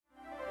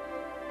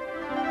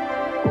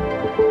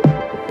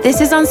This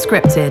is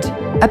Unscripted,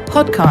 a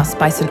podcast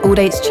by St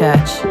Aldate's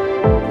Church.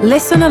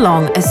 Listen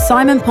along as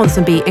Simon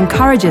Ponsonby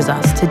encourages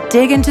us to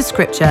dig into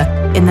Scripture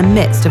in the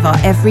midst of our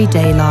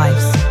everyday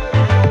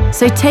lives.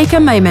 So take a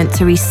moment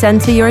to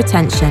recenter your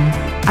attention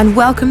and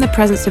welcome the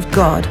presence of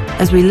God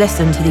as we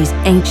listen to these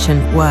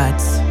ancient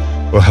words.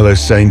 Well, hello,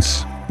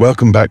 saints.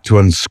 Welcome back to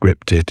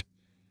Unscripted.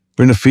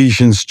 We're in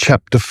Ephesians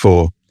chapter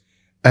 4.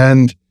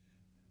 And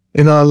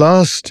in our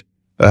last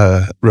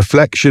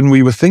reflection,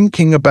 we were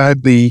thinking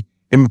about the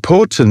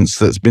importance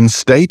that's been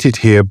stated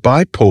here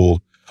by Paul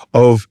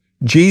of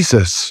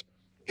Jesus,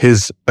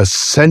 his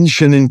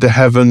ascension into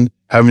heaven,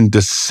 having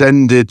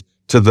descended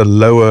to the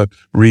lower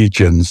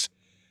regions.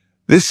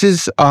 This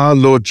is our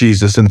Lord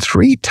Jesus, and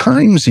 3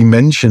 times he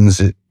mentions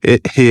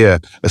it here,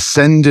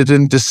 ascended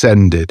and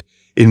descended.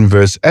 In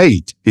verse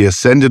 8, he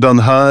ascended on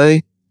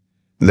high,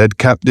 led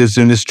captives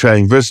in his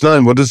train. Verse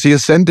 9, what does he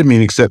ascended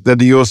mean except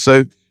that he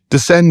also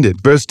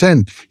descended? Verse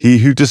 10, he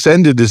who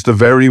descended is the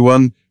very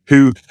one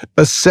who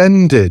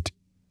ascended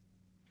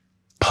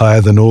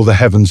higher than all the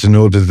heavens in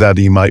order that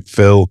he might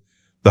fill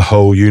the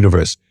whole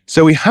universe.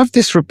 So we have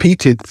this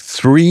repeated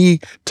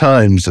 3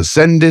 times,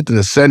 ascended,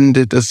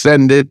 ascended,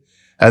 ascended,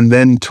 and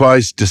then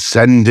twice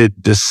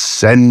descended,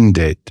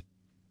 descended.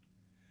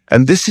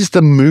 And this is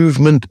the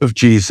movement of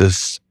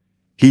Jesus.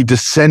 He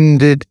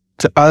descended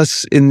to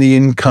us in the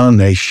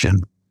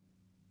incarnation.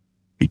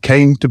 He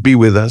came to be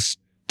with us,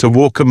 to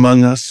walk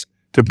among us,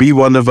 to be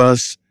one of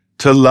us,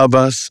 to love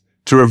us,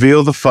 to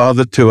reveal the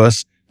Father to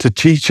us, to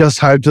teach us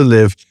how to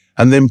live,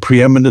 and then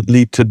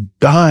preeminently to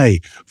die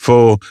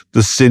for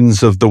the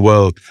sins of the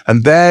world.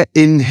 And there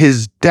in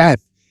his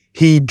death,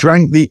 he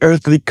drank the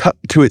earthly cup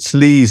to its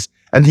lees,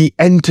 and he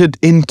entered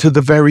into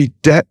the very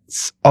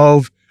depths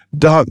of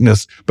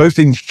darkness, both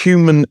in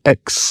human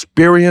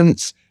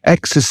experience,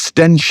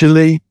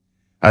 existentially,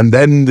 and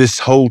then this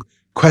whole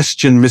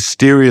question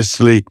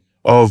mysteriously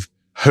of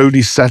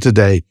Holy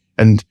Saturday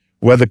and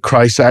whether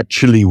Christ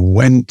actually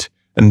went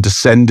and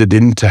descended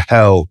into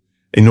hell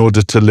in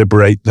order to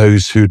liberate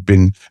those who'd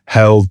been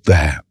held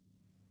there.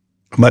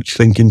 Much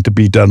thinking to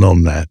be done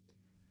on that.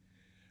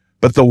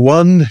 But the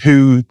one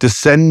who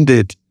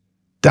descended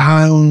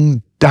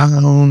down,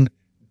 down,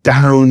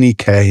 down he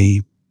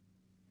came.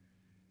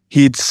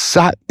 He'd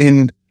sat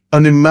in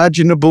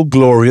unimaginable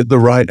glory at the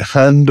right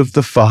hand of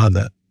the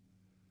Father,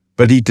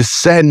 but he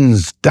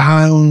descends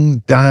down,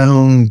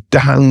 down,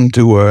 down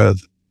to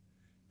earth,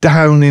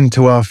 down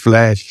into our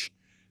flesh,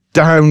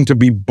 down to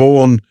be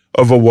born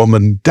of a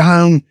woman,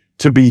 down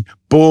to be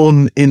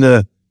born in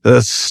a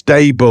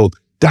stable,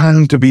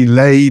 down to be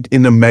laid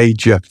in a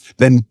manger,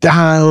 then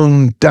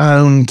down,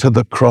 down to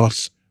the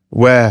cross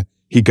where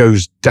he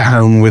goes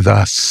down with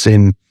our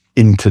sin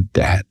into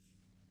death.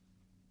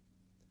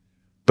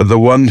 But the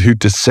one who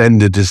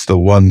descended is the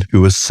one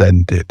who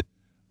ascended.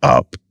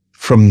 Up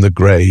from the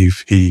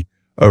grave he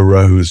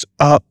arose,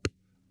 up,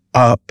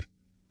 up,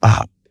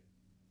 up.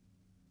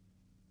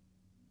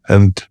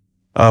 And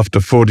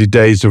after 40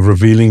 days of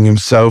revealing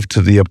himself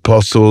to the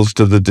apostles,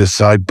 to the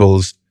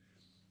disciples,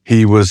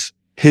 he was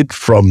hid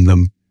from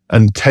them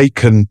and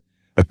taken.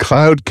 A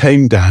cloud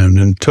came down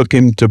and took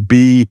him to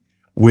be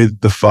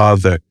with the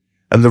Father.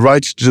 And the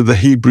writer to the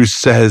Hebrews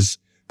says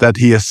that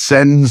he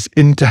ascends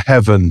into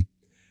heaven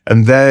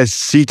and there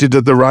seated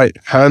at the right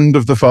hand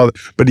of the Father.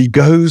 But he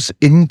goes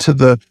into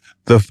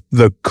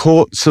the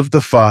courts of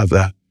the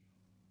Father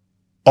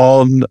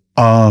on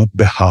our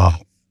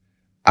behalf,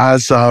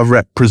 as our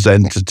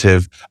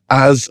representative,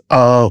 as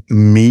our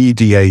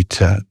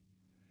mediator.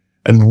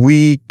 And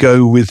we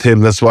go with him.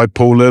 That's why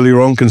Paul earlier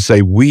on can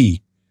say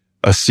we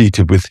are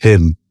seated with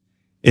him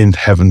in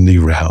heavenly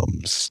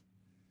realms.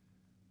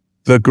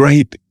 The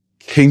great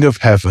King of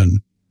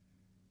heaven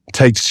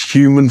takes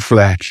human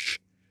flesh,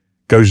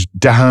 goes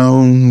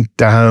down,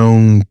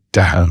 down,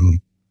 down.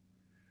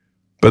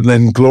 But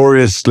then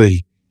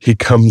gloriously he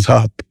comes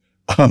up,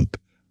 up,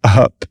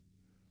 up.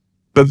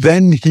 But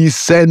then he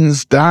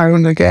sends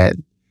down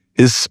again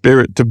his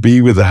Spirit to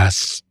be with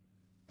us,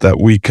 that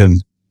we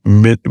can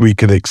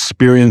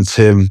experience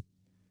him,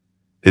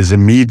 his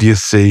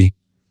immediacy,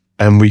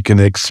 and we can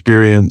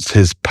experience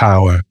his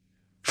power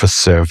for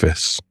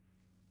service.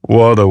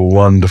 What a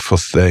wonderful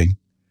thing.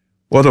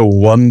 What a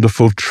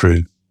wonderful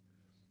truth.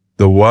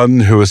 The one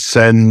who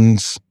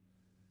ascends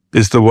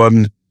is the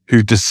one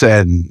who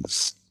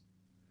descends.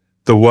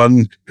 The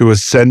one who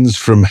ascends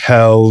from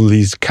hell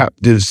leads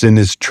captives in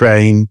his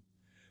train.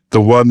 The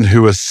one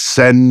who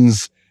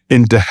ascends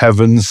into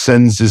heaven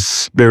sends his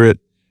Spirit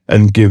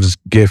and gives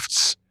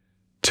gifts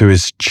to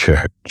his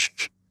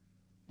church.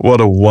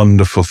 What a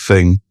wonderful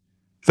thing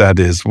that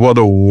is. What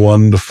a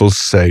wonderful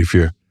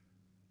Savior.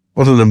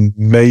 What an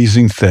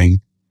amazing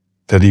thing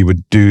that he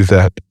would do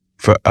that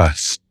for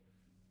us.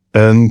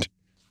 And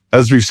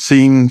as we've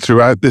seen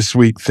throughout this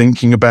week,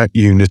 thinking about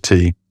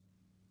unity,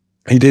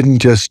 he didn't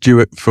just do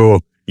it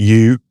for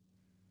you,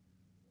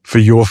 for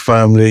your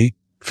family,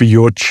 for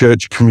your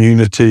church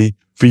community,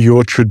 for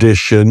your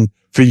tradition,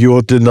 for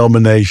your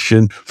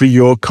denomination, for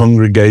your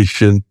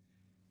congregation.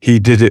 He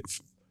did it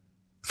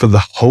for the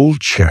whole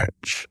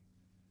church,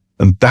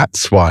 And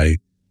that's why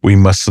we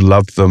must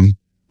love them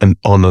and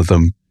honor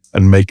them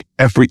and make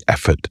every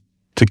effort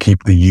to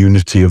keep the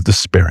unity of the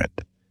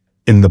Spirit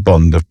in the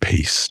bond of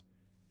peace.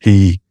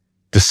 He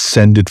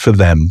descended for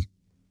them,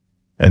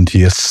 and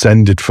he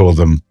ascended for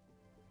them,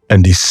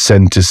 and he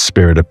sent his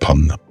Spirit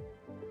upon them.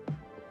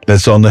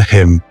 Let's honor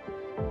him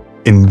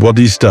in what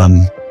he's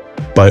done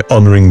by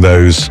honoring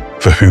those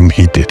for whom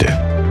he did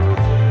it.